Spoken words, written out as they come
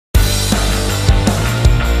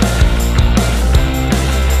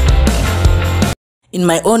In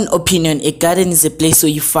my own opinion, a garden is a place where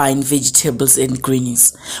you find vegetables and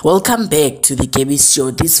greenies. Welcome back to the Gabby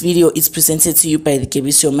Show. This video is presented to you by the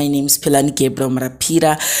Gabby Show. My name is Pelani Gabriel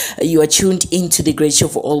Marapira. You are tuned into the great show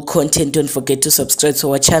for all content. Don't forget to subscribe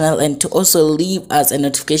to our channel and to also leave us a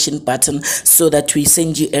notification button so that we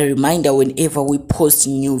send you a reminder whenever we post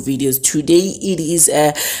new videos. Today it is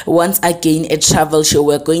once again a travel show.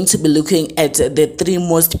 We're going to be looking at the three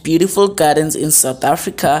most beautiful gardens in South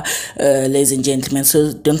Africa, ladies and gentlemen.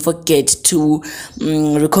 So don't forget to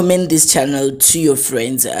recommend this channel to your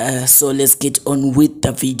friends. So let's get on with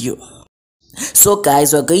the video. So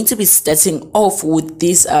guys, we're going to be starting off with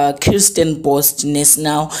this Kirstenbosch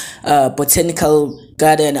National Botanical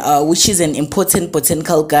Garden, which is an important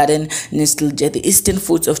botanical garden nestled at the eastern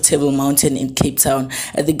foot of Table Mountain in Cape Town.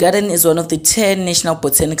 The garden is one of the 10 national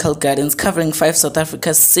botanical gardens covering 5 South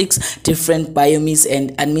Africa's 6 different biomes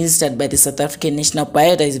and administered by the South African National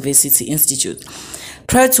Biodiversity Institute.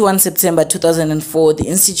 Prior to 1 September 2004, the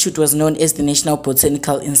institute was known as the National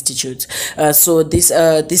Botanical Institute. So this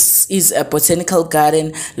is a botanical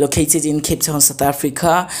garden located in Cape Town, South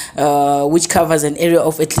Africa, which covers an area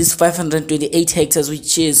of at least 528 hectares,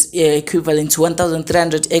 which is equivalent to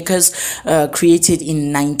 1,300 acres, created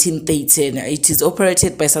in 1913. It is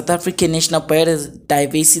operated by South African National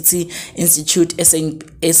Biodiversity Institute,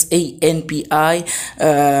 SANBI,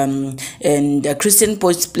 and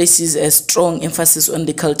Kirstenbosch places a strong emphasis on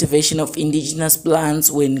the cultivation of indigenous plants.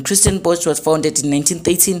 When Kirstenbosch was founded in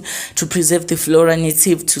 1913 to preserve the flora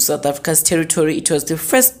native to South Africa's territory, it was the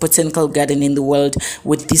first botanical garden in the world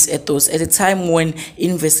with this ethos at a time when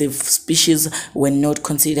invasive species were not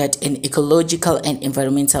considered an ecological and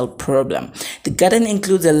environmental problem. The garden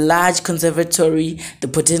includes a large conservatory, the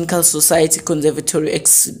Botanical Society Conservatory,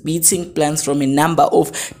 exhibiting plants from a number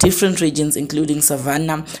of different regions including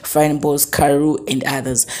savanna, fynbos, karoo, and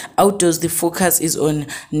others. Outdoors, the focus is on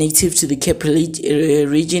native to the Cape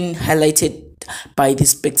region, highlighted by the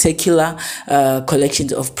spectacular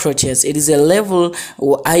collections of proteas. It is a level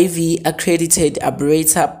IV accredited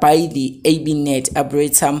arboretum by the ABNet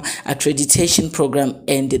Arboretum Accreditation Program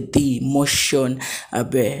and the Motion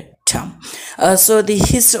Arboretum. So the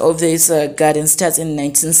history of this garden starts in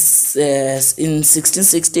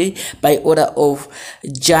 1660 by order of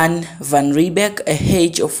Jan van Riebeck. A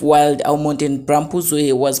hedge of wild almond and bramboes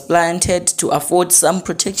was planted to afford some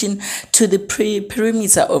protection to the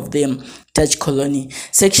perimeter of the Dutch colony.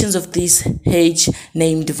 Sections of this hedge,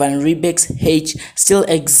 named Van Riebeck's hedge, still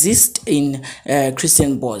exist in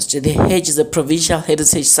Kirstenbosch. The hedge is a provincial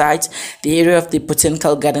heritage site. The area of the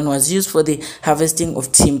botanical garden was used for the harvesting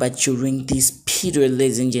of timber during this period,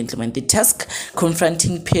 ladies and gentlemen. The task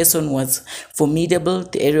confronting Pearson was formidable.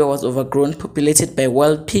 The area was overgrown, populated by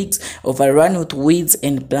wild pigs, overrun with weeds,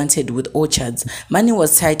 and planted with orchards. Money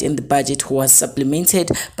was tight, and the budget was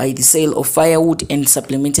supplemented by the sale of firewood and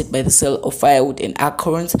supplemented by the sale of firewood and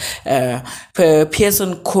acorns.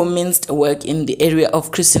 Pearson commenced work in the area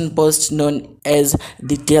of Kirstenbosch known as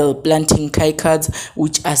the Dell, planting kykards,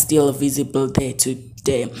 which are still visible there today.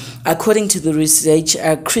 According to the research,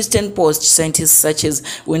 Kirstenbosch scientists such as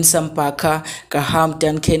Winsome Parker, Graham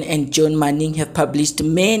Duncan, and John Manning have published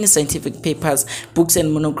many scientific papers, books,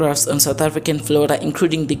 and monographs on South African flora,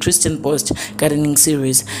 including the Kirstenbosch Gardening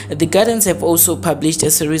Series. The gardens have also published a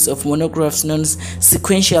series of monographs known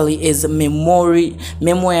sequentially as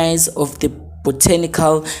Memoirs of the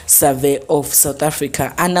Botanical Survey of South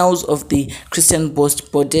Africa, Annals of the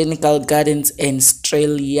Kirstenbosch Botanical Gardens, and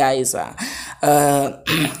Streliza.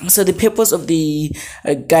 So the purpose of the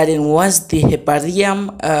garden was the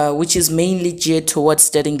herbarium, which is mainly geared towards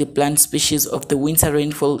studying the plant species of the winter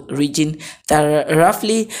rainfall region. There are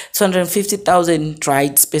roughly 250,000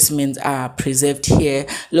 dried specimens are preserved here.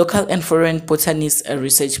 Local and foreign botanists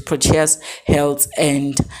research proteas, health,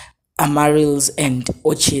 and amaryllis and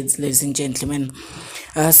orchids, ladies and gentlemen.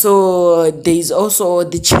 So there is also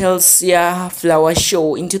the Chelsea Flower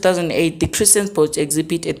Show. In 2008, the Kirstenbosch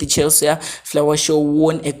exhibit at the Chelsea Flower Show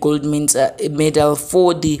won a gold medal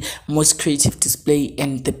for the most creative display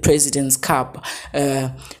and the President's Cup.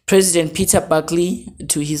 President Peter Buckley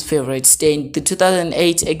to his favorite stand. The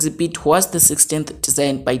 2008 exhibit was the 16th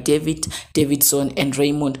designed by David Davidson and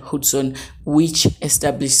Raymond Hudson, which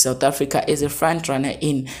established South Africa as a front-runner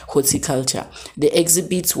in horticulture. The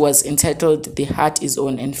exhibit was entitled The Heart is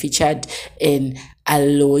On and featured an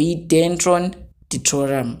Aloidendron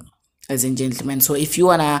ditorum. ladies and gentlemen. So if you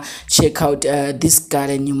wanna check out this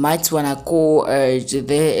garden, you might wanna go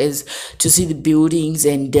there is to see the buildings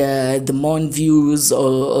and the mountain views,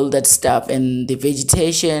 all that stuff, and the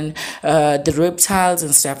vegetation, the reptiles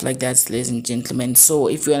and stuff like that, ladies and gentlemen. So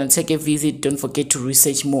if you wanna take a visit, don't forget to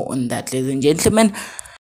research more on that, ladies and gentlemen.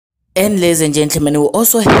 And ladies and gentlemen, we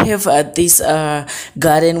also have this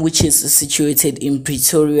garden which is situated in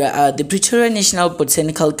Pretoria. The Pretoria National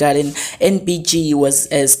Botanical Garden, NBG, was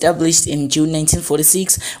established in June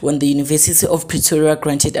 1946 when the University of Pretoria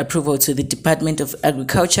granted approval to the Department of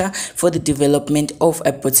Agriculture for the development of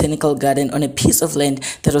a botanical garden on a piece of land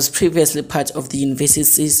that was previously part of the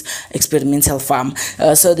university's experimental farm.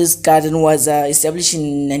 So this garden was established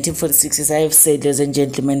in 1946, as I have said, ladies and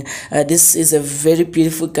gentlemen. This is a very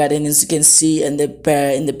beautiful garden. As you can see in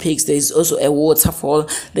the pics, there is also a waterfall,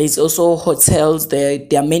 there is also hotels, there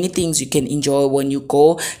are many things you can enjoy when you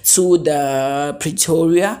go to the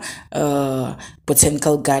Pretoria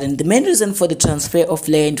Botanical Garden. The main reason for the transfer of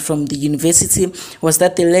land from the university was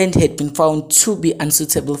that the land had been found to be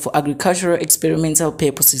unsuitable for agricultural experimental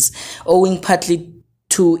purposes, owing partly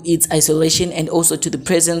to its isolation and also to the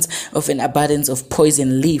presence of an abundance of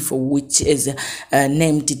poison leaf, which is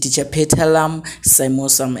named Digipetalum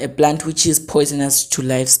cymosum, a plant which is poisonous to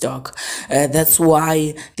livestock. That's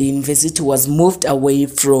why the university was moved away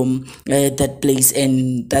from that place,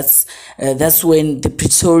 and that's when the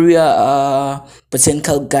Pretoria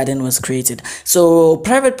Botanical Garden was created. So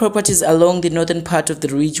private properties along the northern part of the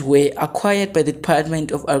ridge were acquired by the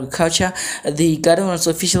Department of Agriculture. The garden was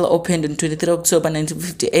officially opened on 23 October 1958.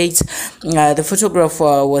 The photograph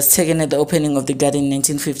was taken at the opening of the garden in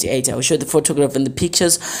 1958. I will show the photograph and the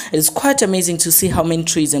pictures. It is quite amazing to see how many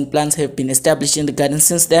trees and plants have been established in the garden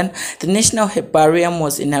since then. The National Herbarium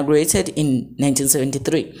was inaugurated in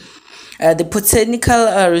 1973. The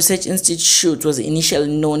Botanical Research Institute was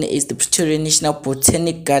initially known as the Pretoria National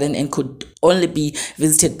Botanic Garden and could only be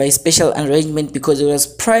visited by special arrangement because it was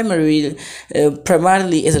primarily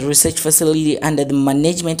as a research facility under the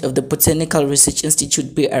management of the Botanical Research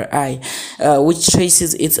Institute (BRI), which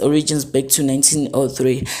traces its origins back to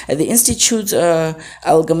 1903. The institute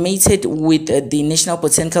amalgamated with the National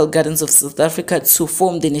Botanical Gardens of South Africa to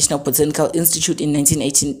form the National Botanical Institute in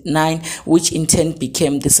 1989, which in turn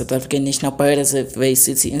became the South African National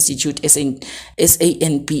Biodiversity Institute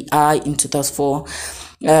 (SANBI) in 2004.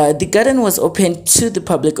 The garden was opened to the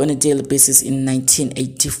public on a daily basis in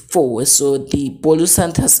 1984. So the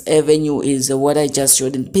Bolusanthus Avenue is what I just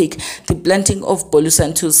showed in pic. The planting of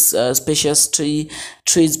Bolusanthus species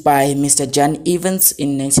trees by Mr. John Evans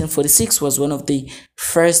in 1946 was one of the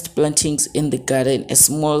first plantings in the garden. A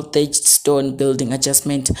small thatched stone building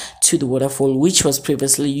adjustment to the waterfall, which was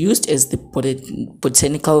previously used as the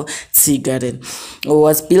botanical tea garden,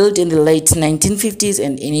 was built in the late 1950s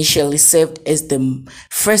and initially served as the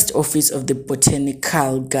first office of the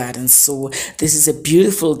botanical garden. So this is a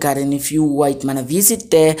beautiful garden. If you white man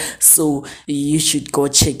visit there, so you should go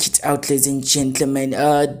check it out, ladies and gentlemen.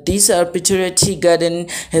 This Pretoria Tea Garden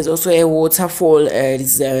has also a waterfall. It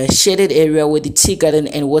is a shaded area where the tea garden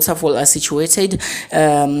and waterfall are situated.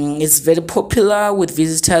 It's very popular with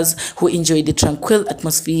visitors who enjoy the tranquil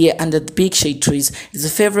atmosphere under the big shade trees. It's a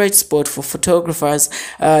favorite spot for photographers.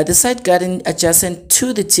 The side garden adjacent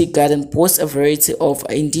to the tea garden boasts a variety of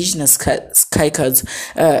indigenous kykards.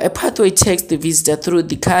 A pathway takes the visitor through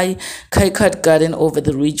the kykard garden over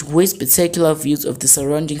the ridge, where spectacular views of the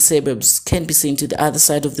surrounding suburbs can be seen to the other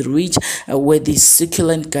side of the ridge, where the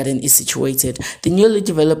succulent garden is situated. The newly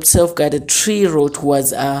developed self-guided tree road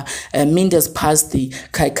was meanders past the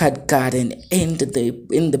kykard garden and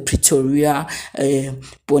in the Pretoria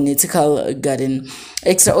Botanical Garden.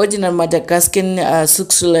 Extraordinary Madagascan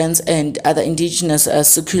succulents and other indigenous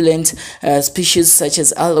succulent species such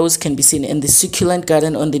as aloes can be seen in the succulent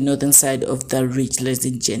garden on the northern side of the ridge, ladies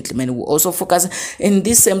and gentlemen. We also focus in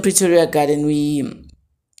this Pretoria garden. We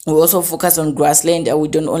also focus on grassland. We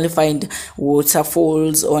don't only find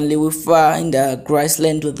waterfalls, only we find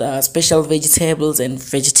grassland with special vegetables and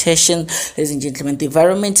vegetation. Ladies and gentlemen, the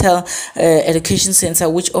Environmental Education Center,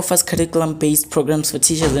 which offers curriculum-based programs for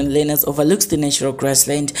teachers and learners, overlooks the natural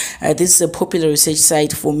grassland. This is a popular research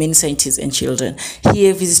site for many scientists and children.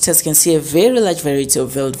 Here, visitors can see a very large variety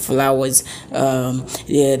of wild flowers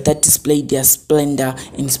that display their splendor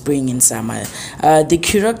in spring and summer. The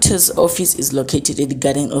curator's office is located at the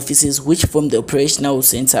garden offices, which form the operational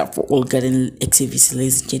center for all garden activities,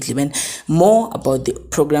 ladies and gentlemen. More about the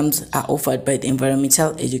programs are offered by the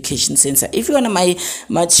Environmental Education Center. If you want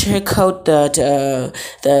to check out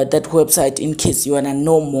that website in case you want to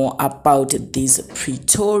know more about this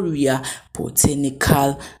Pretoria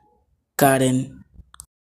Botanical Garden.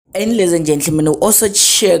 And ladies and gentlemen, we'll also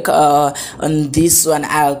check on this one.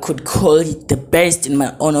 I could call it the best in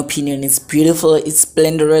my own opinion. It's beautiful, it's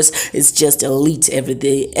splendorous, it's just elite every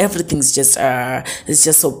day. Everything's just it's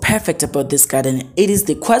just so perfect about this garden. It is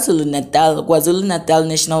the KwaZulu-Natal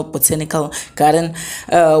National Botanical Garden,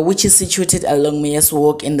 which is situated along Meyers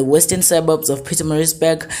Walk in the western suburbs of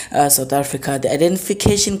Pietermaritzburg, South Africa. The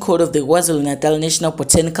identification code of the KwaZulu-Natal National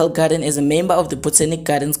Botanical Garden is a member of the Botanic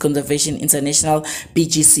Gardens Conservation International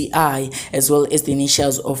 (BGC), as well as the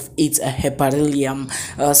initials of its herbarium.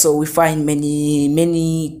 So we find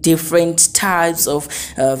many different types of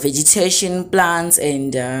vegetation, plants,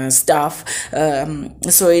 and stuff.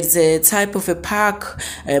 So it's a type of a park,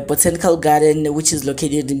 a botanical garden, which is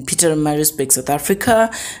located in Pietermaritzburg, South Africa,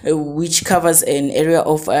 which covers an area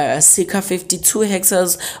of circa 52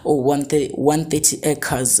 hectares or 130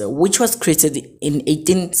 acres, which was created in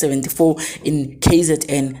 1874 in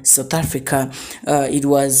KZN, South Africa. It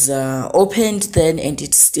was opened then, and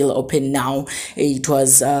it's still open now. It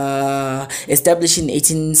was established in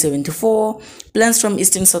 1874. Plants from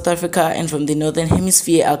eastern South Africa and from the northern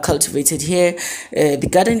hemisphere are cultivated here. The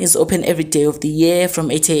garden is open every day of the year from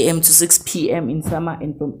 8 a.m. to 6 p.m. in summer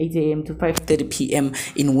and from 8 a.m. to 5:30 p.m.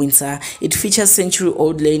 in winter. It features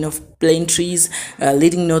century-old lane of plane trees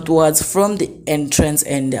leading northwards from the entrance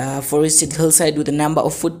and forested hillside with a number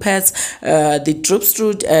of footpaths. The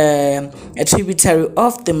Droopstroot, a tributary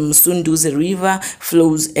of the Msunduzi River,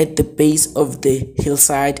 flows at the base of the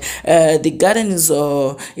hillside. The garden is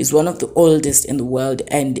one of the oldest in the world,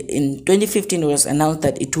 and in 2015 it was announced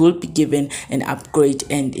that it will be given an upgrade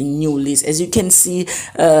and a new lease. As you can see,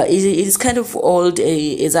 it is kind of old,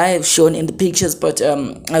 as I have shown in the pictures, but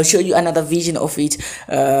I'll show you another vision of it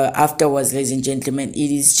afterwards, ladies and gentlemen.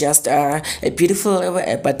 It is just a beautiful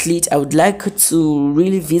but lit. I would like to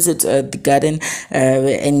really visit the garden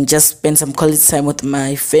and just spend some quality time with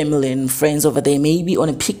my family and friends over there, maybe on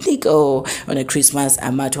a picnic or on a Christmas.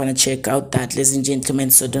 I might want to check out that, ladies and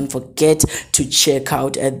gentlemen. So don't forget to check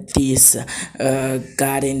out this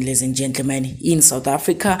garden, ladies and gentlemen, in South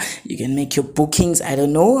Africa. You can make your bookings, I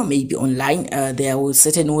don't know, maybe online. There are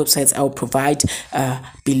certain websites I'll provide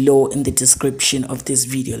below in the description of this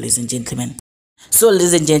video, ladies and gentlemen. So,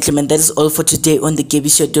 ladies and gentlemen, that is all for today on the Gabby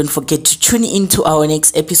Show. Don't forget to tune in to our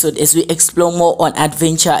next episode as we explore more on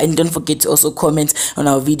adventure, and don't forget to also comment on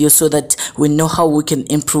our video so that we know how we can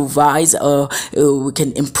improvise or we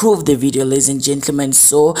can improve the video, ladies and gentlemen.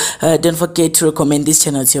 So don't forget to recommend this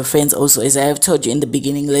channel to your friends also, as I have told you in the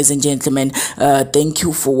beginning, ladies and gentlemen. Thank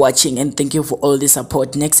you for watching and thank you for all the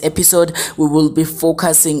support. Next episode we will be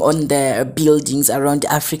focusing on the buildings around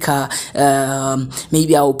Africa.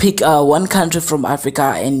 Maybe I'll pick one country from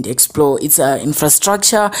Africa and explore its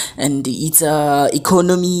infrastructure and its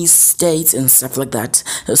economy, states, and stuff like that.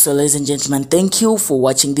 So, ladies and gentlemen, thank you for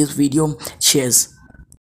watching this video. Cheers.